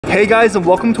Hey guys, and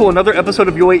welcome to another episode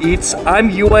of Yue Eats. I'm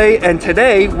Yue, and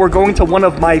today we're going to one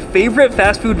of my favorite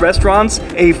fast food restaurants,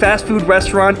 a fast food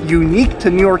restaurant unique to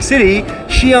New York City,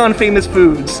 Xi'an Famous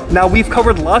Foods. Now, we've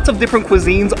covered lots of different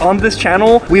cuisines on this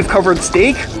channel. We've covered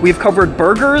steak, we've covered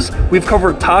burgers, we've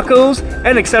covered tacos,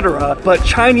 and etc. But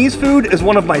Chinese food is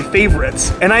one of my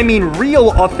favorites. And I mean real,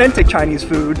 authentic Chinese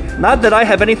food. Not that I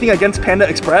have anything against Panda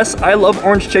Express, I love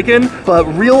orange chicken, but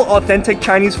real, authentic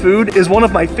Chinese food is one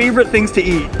of my favorite things to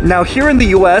eat. Now, here in the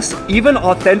US, even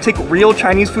authentic, real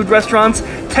Chinese food restaurants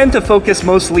tend to focus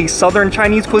mostly Southern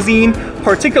Chinese cuisine,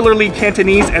 particularly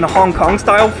Cantonese and Hong Kong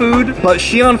style food, but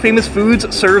Xi'an Famous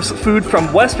Foods serves food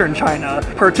from Western China,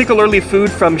 particularly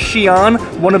food from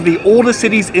Xi'an, one of the oldest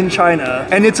cities in China.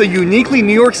 And it's a uniquely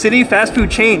New York City fast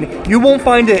food chain. You won't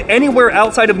find it anywhere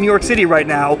outside of New York City right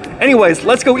now. Anyways,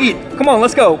 let's go eat. Come on,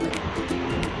 let's go.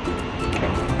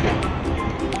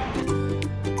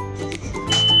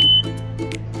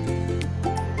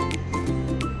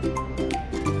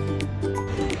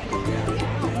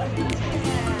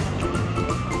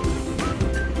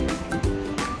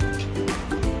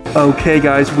 Okay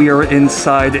guys, we are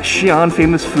inside Xi'an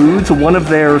Famous Foods, one of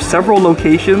their several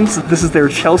locations. This is their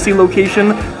Chelsea location,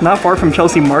 not far from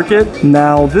Chelsea Market.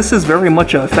 Now, this is very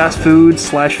much a fast food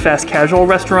slash fast casual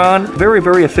restaurant.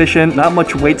 Very efficient, not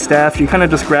much wait staff. You kind of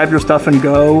just grab your stuff and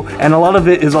go. And a lot of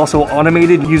it is also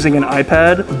automated using an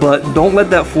iPad, but don't let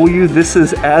that fool you. This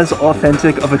is as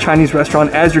authentic of a Chinese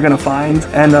restaurant as you're gonna find.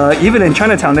 And even in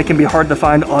Chinatown, it can be hard to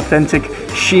find authentic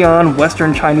Xi'an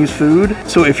Western Chinese food.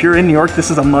 So if you're in New York,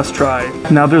 this is a must try.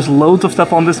 Now, there's loads of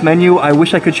stuff on this menu. I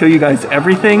wish I could show you guys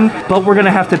everything, but we're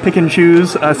gonna have to pick and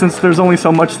choose since there's only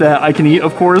so much that I can eat,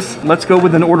 of course. Let's go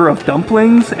with an order of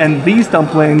dumplings, and these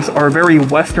dumplings are very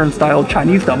Western style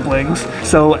Chinese dumplings.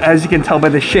 So as you can tell by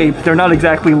the shape, they're not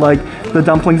exactly like the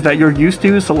dumplings that you're used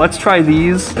to, so let's try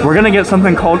these. We're gonna get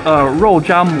something called rou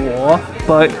jia mo,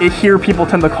 but here people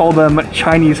tend to call them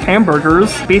Chinese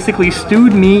hamburgers. Basically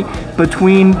stewed meat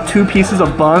between two pieces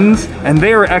of buns, and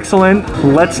they are excellent.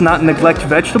 Let's not neglect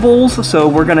vegetables, so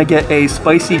we're gonna get a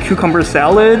spicy cucumber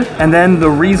salad, and then the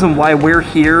reason why we're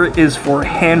here is for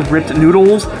hand-ripped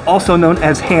noodles, also known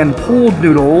as hand-pulled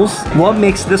noodles. What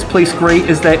makes this place great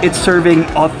is that it's serving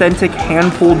authentic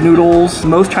hand-pulled noodles.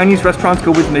 Most Chinese restaurants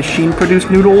go with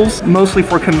machine-produced noodles, mostly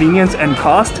for convenience and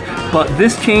cost, but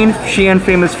this chain, Xi'an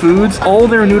Famous Foods, all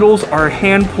their noodles are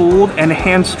hand-pulled and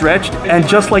hand-stretched, and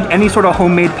just like any sort of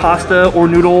homemade pasta or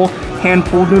noodle,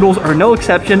 hand-pulled noodles are no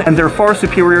exception, and they're far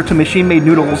superior to machine-made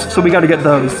noodles, so we gotta get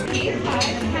those.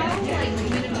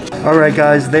 Alright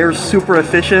guys, they're super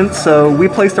efficient, so we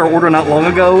placed our order not long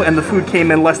ago, and the food came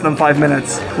in less than 5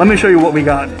 minutes. Let me show you what we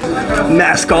got.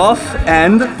 Mask off,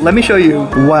 and let me show you.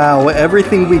 Wow,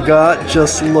 everything we got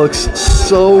just looks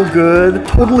so good.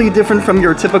 Totally different from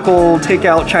your typical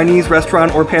takeout Chinese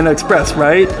restaurant or Panda Express,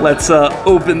 right? Let's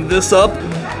open this up.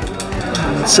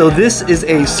 So this is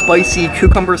a spicy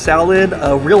cucumber salad,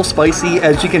 real spicy,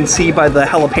 as you can see by the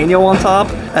jalapeno on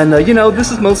top. And you know,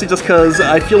 this is mostly just because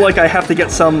I feel like I have to get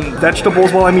some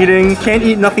vegetables while I'm eating. Can't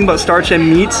eat nothing but starch and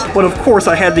meat, but of course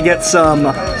I had to get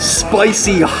some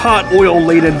spicy, hot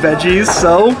oil-laden veggies,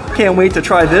 so can't wait to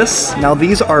try this. Now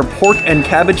these are pork and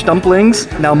cabbage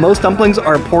dumplings. Now most dumplings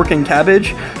are pork and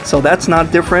cabbage, so that's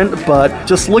not different, but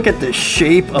just look at the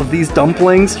shape of these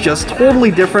dumplings, just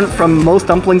totally different from most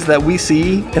dumplings that we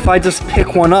see. If I just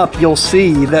pick one up, you'll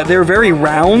see that they're very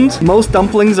round. Most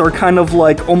dumplings are kind of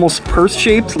like almost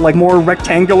purse-shaped, like more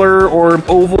rectangular or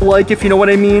oval-like, if you know what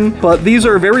I mean. But these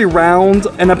are very round,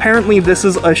 and apparently this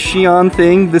is a Xi'an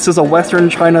thing. This is a Western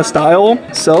China style.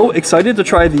 So excited to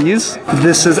try these.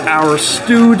 This is our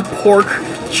stewed pork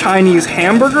Chinese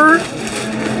hamburger.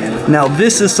 Now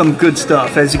this is some good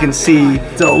stuff, as you can see.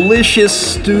 Delicious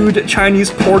stewed Chinese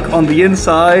pork on the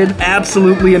inside.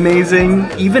 Absolutely amazing.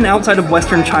 Even outside of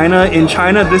Western China, in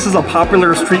China, this is a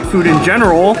popular street food in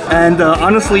general. And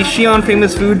honestly, Xi'an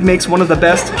Famous Food makes one of the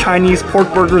best Chinese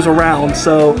pork burgers around.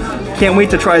 So can't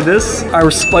wait to try this. Our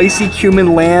spicy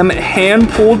cumin lamb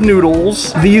hand-pulled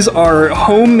noodles. These are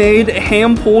homemade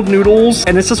hand-pulled noodles,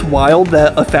 and it's just wild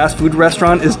that a fast food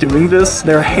restaurant is doing this.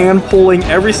 They're hand-pulling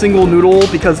every single noodle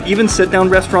because even sit-down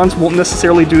restaurants won't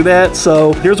necessarily do that.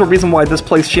 So there's a reason why this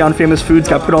place, Xi'an Famous Foods,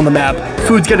 got put on the map.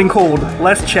 Food's getting cold.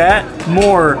 Less chat,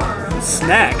 more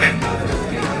snack.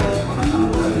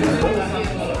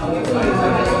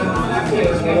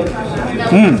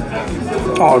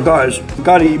 Oh, guys,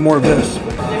 gotta eat more of this.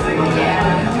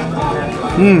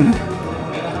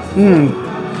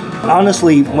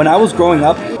 Honestly, when I was growing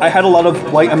up, I had a lot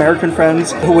of white American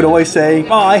friends who would always say,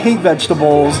 oh, I hate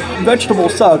vegetables.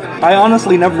 Vegetables suck. I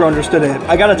honestly never understood it.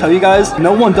 I gotta tell you guys,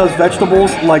 no one does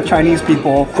vegetables like Chinese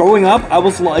people. Growing up, I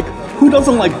was like, who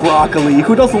doesn't like broccoli?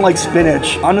 Who doesn't like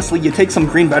spinach? Honestly, you take some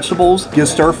green vegetables, you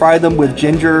stir fry them with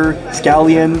ginger,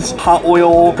 scallions, hot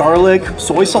oil, garlic,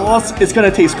 soy sauce, it's gonna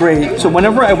taste great. So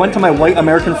whenever I went to my white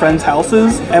American friends'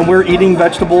 houses and we're eating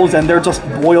vegetables and they're just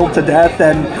boiled to death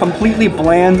and completely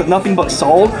bland, nothing but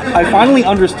salt, I finally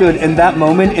understood in that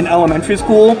moment in elementary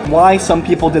school why some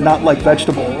people did not like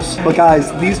vegetables. But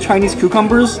guys, these Chinese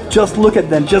cucumbers, just look at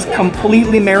them, just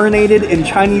completely marinated in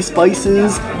Chinese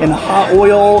spices, in hot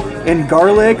oil, in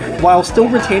garlic, while still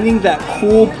retaining that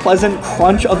cool, pleasant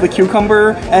crunch of the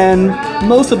cucumber and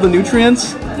most of the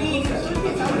nutrients.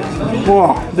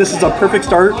 Oh, this is a perfect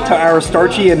start to our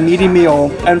starchy and meaty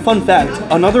meal. And fun fact,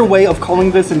 another way of calling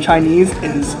this in Chinese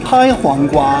is pai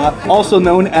huanggua, also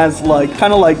known as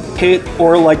kind of like hit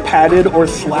or like patted or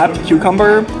slapped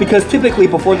cucumber, because typically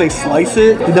before they slice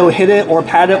it, they'll hit it or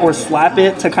pat it or slap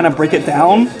it to kind of break it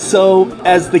down. So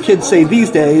as the kids say these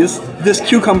days, this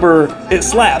cucumber, it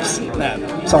slaps.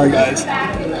 Sorry guys.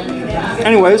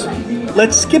 Anyways,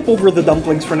 let's skip over the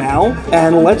dumplings for now,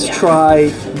 and let's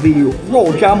try the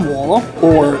rou jiamuo,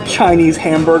 or Chinese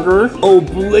hamburger.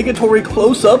 Obligatory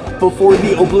close-up before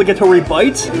the obligatory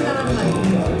bite.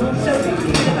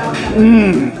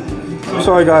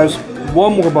 Sorry guys,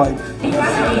 one more bite.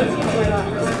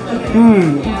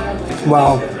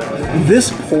 Wow.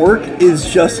 This pork is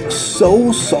just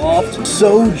so soft,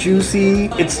 so juicy.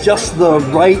 It's just the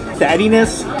right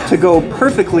fattiness to go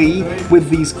perfectly with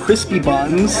these crispy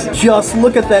buns. Just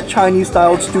look at that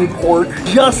Chinese-style stewed pork.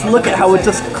 Just look at how it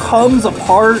just comes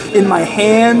apart in my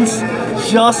hands.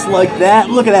 Just like that.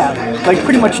 Look at that. Like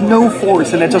pretty much no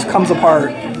force and it just comes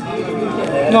apart.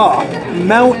 Oh,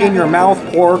 melt in your mouth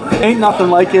pork. Ain't nothing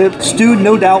like it. Stewed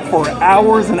no doubt for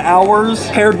hours and hours,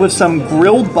 paired with some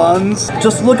grilled buns.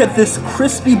 Just look at this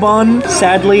crispy bun.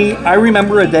 Sadly, I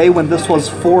remember a day when this was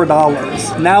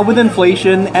 $4. Now with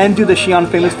inflation and due to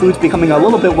Xi'an Famous Foods becoming a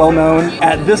little bit well known,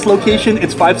 at this location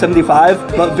it's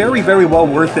 $5.75, but very, very well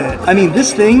worth it. I mean,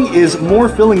 this thing is more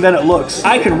filling than it looks.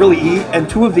 I can really eat, and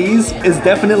 2 of these is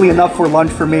definitely enough for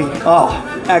lunch for me. Oh,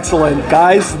 excellent.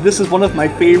 Guys, this is one of my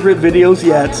favorite videos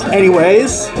yet.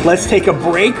 Anyways, let's take a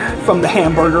break from the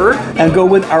hamburger and go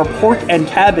with our pork and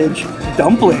cabbage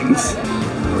dumplings.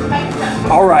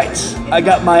 All right, I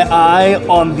got my eye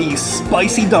on the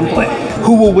spicy dumpling.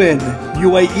 Who will win?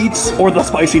 Yue Eats or the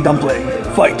spicy dumpling?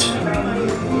 Fight.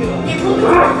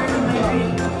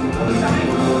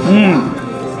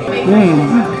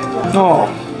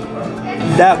 Oh.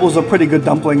 That was a pretty good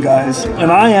dumpling, guys.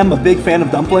 And I am a big fan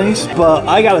of dumplings, but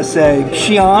I gotta say,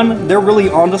 Xi'an, they're really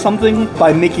onto something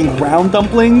by making round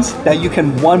dumplings that you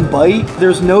can one bite.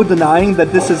 There's no denying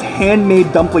that this is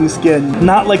handmade dumpling skin,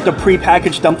 not like the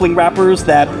pre-packaged dumpling wrappers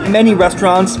that many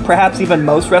restaurants, perhaps even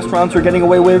most restaurants, are getting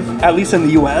away with, at least in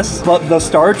the US. But the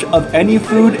starch of any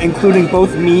food, including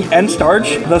both meat and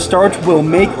starch, the starch will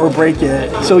make or break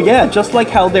it. So yeah, just like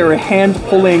how they're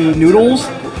hand-pulling noodles,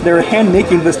 they're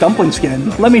hand-making this dumpling skin.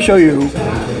 Let me show you.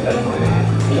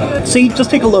 See, just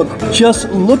take a look. Just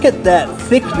look at that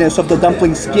thickness of the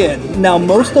dumpling skin. Now,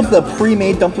 most of the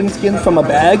pre-made dumpling skins from a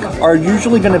bag are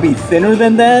usually going to be thinner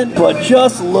than that, but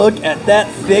just look at that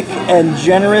thick and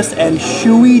generous and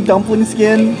chewy dumpling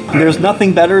skin. There's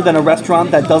nothing better than a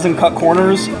restaurant that doesn't cut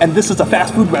corners, and this is a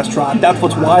fast food restaurant. That's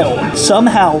what's wild.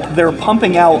 Somehow, they're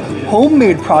pumping out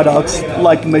homemade products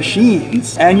like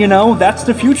machines. And you know, that's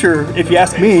the future, if you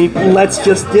ask me. Let's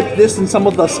just dip this in some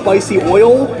of the spicy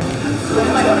oil.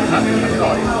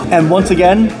 And once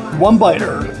again, one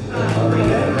biter.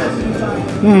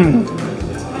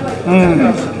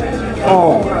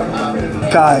 Oh.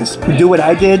 Guys, do what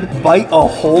I did, bite a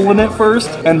hole in it first,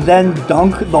 and then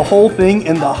dunk the whole thing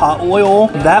in the hot oil.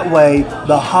 That way,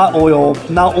 the hot oil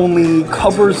not only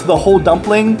covers the whole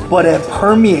dumpling, but it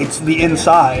permeates the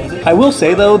inside. I will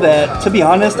say though that, to be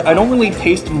honest, I don't really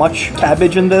taste much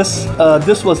cabbage in this.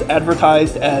 This was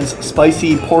advertised as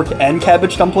spicy pork and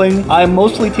cabbage dumpling. I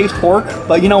mostly taste pork,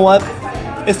 but you know what?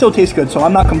 It still tastes good, so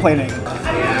I'm not complaining.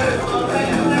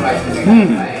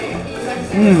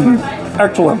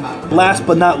 Excellent. Last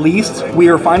but not least, we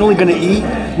are finally going to eat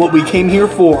what we came here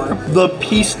for, the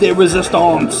piece de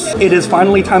resistance. It is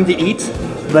finally time to eat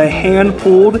the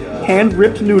hand-pulled,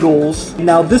 hand-ripped noodles.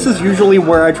 Now, this is usually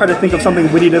where I try to think of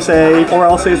something witty to say, or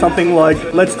I'll say something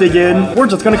like, let's dig in. We're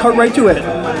just going to cut right to it.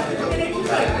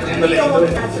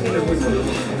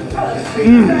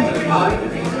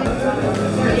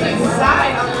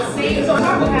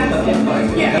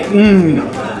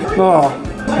 Oh,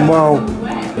 wow.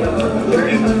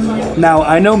 Now,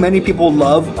 I know many people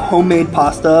love homemade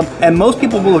pasta, and most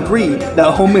people will agree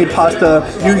that homemade pasta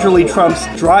usually trumps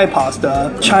dry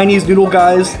pasta. Chinese noodle,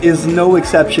 guys, is no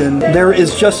exception. There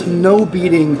is just no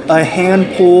beating a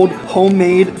hand-pulled,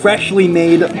 homemade, freshly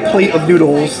made plate of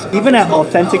noodles. Even at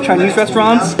authentic Chinese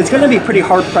restaurants, it's going to be pretty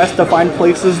hard-pressed to find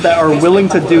places that are willing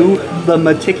to do the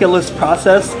meticulous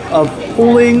process of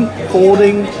pulling,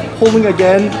 folding, pulling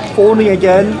again, folding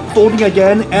again, folding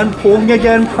again, and pulling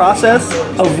again process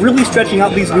of really stretching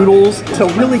out these noodles to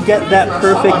really get that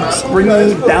perfect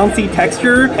springy, bouncy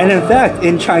texture. And in fact,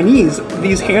 in Chinese,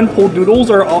 these hand-pulled noodles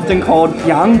are often called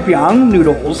biang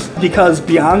noodles because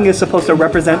biang is supposed to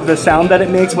represent the sound that it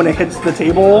makes when it hits the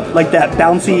table, like that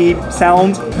bouncy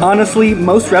sound. Honestly,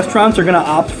 most restaurants are gonna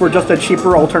opt for just a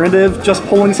cheaper alternative, just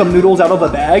pulling some noodles out of a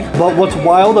bag. But what's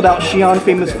wild about Xi'an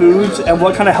Famous Foods and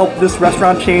what kind of helped this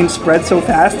restaurant chain spread so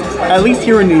fast, at least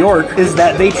here in New York, is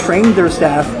that they trained their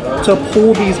staff to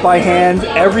pull these by hand,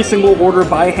 every single order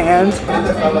by hand.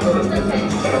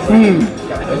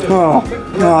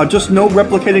 Just no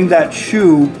replicating that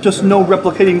chew, just no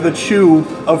replicating the chew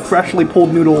of freshly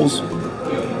pulled noodles.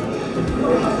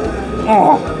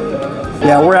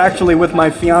 Yeah, we're actually with my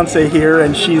fiance here,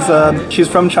 and she's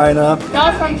from China.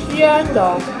 Not from Xi'an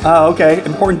though. Oh, okay.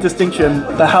 Important distinction.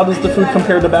 But how does the food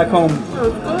compare to back home?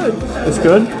 It's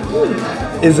good. It's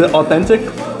good? Is it authentic?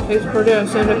 It's pretty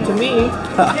authentic to me.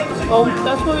 Well,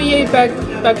 that's what we ate back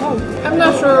home. I'm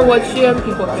not sure what Xi'an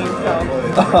people think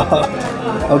though.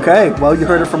 Okay, well, you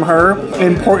heard it from her.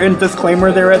 Important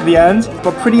disclaimer there at the end,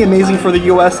 but pretty amazing for the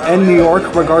US and New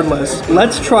York regardless.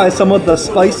 Let's try some of the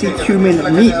spicy cumin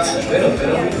meat.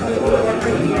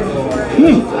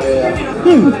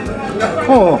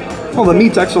 Oh, the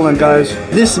meat's excellent, guys.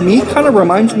 This meat kind of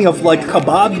reminds me of like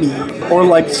kebab meat or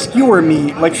like skewer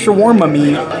meat, like shawarma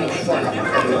meat.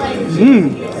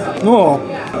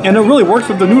 And it really works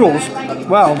with the noodles.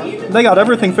 Wow, they got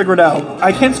everything figured out.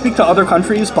 I can't speak to other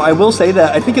countries, but I will say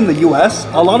that I think in the US,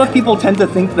 a lot of people tend to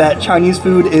think that Chinese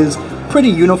food is pretty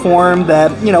uniform,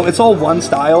 that, you know, it's all one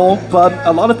style, but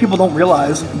a lot of people don't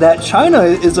realize that China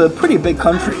is a pretty big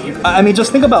country. I mean,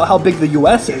 just think about how big the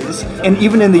US is, and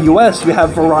even in the US, you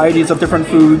have varieties of different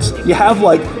foods. You have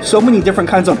like so many different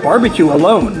kinds of barbecue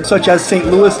alone, such as St.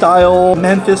 Louis style,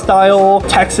 Memphis style,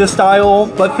 Texas style,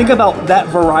 but think about that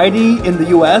variety in the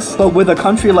US, but with a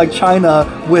country like China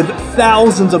with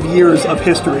thousands of years of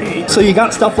history. So you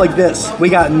got stuff like this. We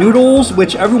got noodles,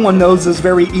 which everyone knows is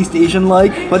very East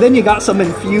Asian-like, but then you got some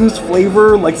infused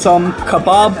flavor, like some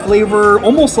kebab flavor,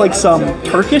 almost like some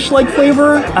Turkish-like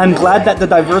flavor. I'm glad that the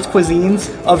diverse cuisines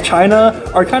of China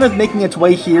are kind of making its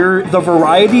way here. The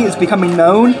variety is becoming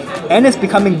known, and it's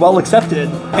becoming well accepted.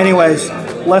 Anyways,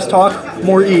 less talk,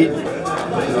 more eat.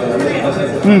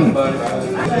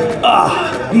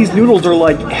 These noodles are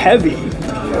like heavy.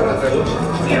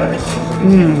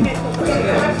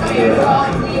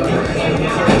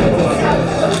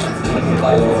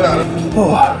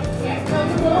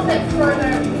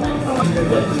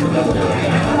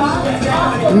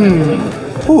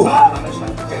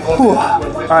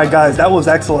 Alright guys, that was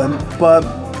excellent, but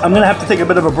I'm gonna have to take a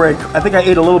bit of a break. I think I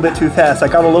ate a little bit too fast. I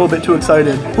got a little bit too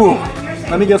excited.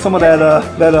 Let me get some of that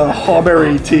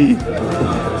hawberry tea.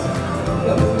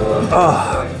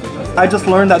 I just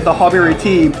learned that the hawberry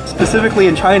tea, specifically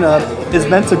in China, is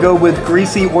meant to go with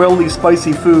greasy, oily,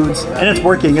 spicy foods, and it's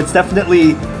working. It's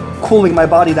definitely cooling my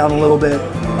body down a little bit.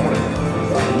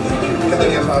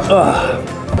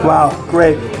 Wow,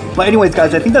 great. But anyways,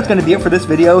 guys, I think that's going to be it for this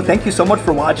video. Thank you so much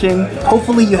for watching.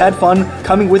 Hopefully you had fun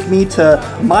coming with me to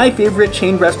my favorite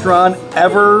chain restaurant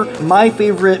ever, my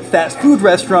favorite fast food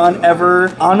restaurant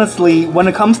ever. Honestly, when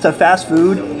it comes to fast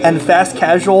food and fast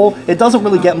casual, it doesn't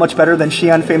really get much better than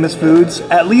Xi'an Famous Foods,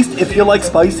 at least if you like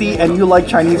spicy and you like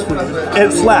Chinese food.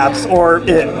 It slaps, or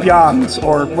it byangs,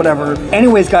 or whatever.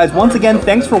 Anyways, guys, once again,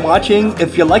 thanks for watching.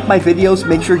 If you like my videos,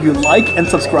 make sure you like and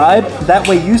subscribe. That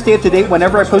way you stay up to date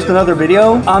whenever I post another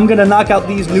video. I'm gonna knock out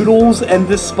these noodles and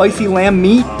this spicy lamb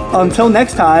meat. Until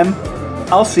next time,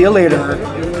 I'll see you later.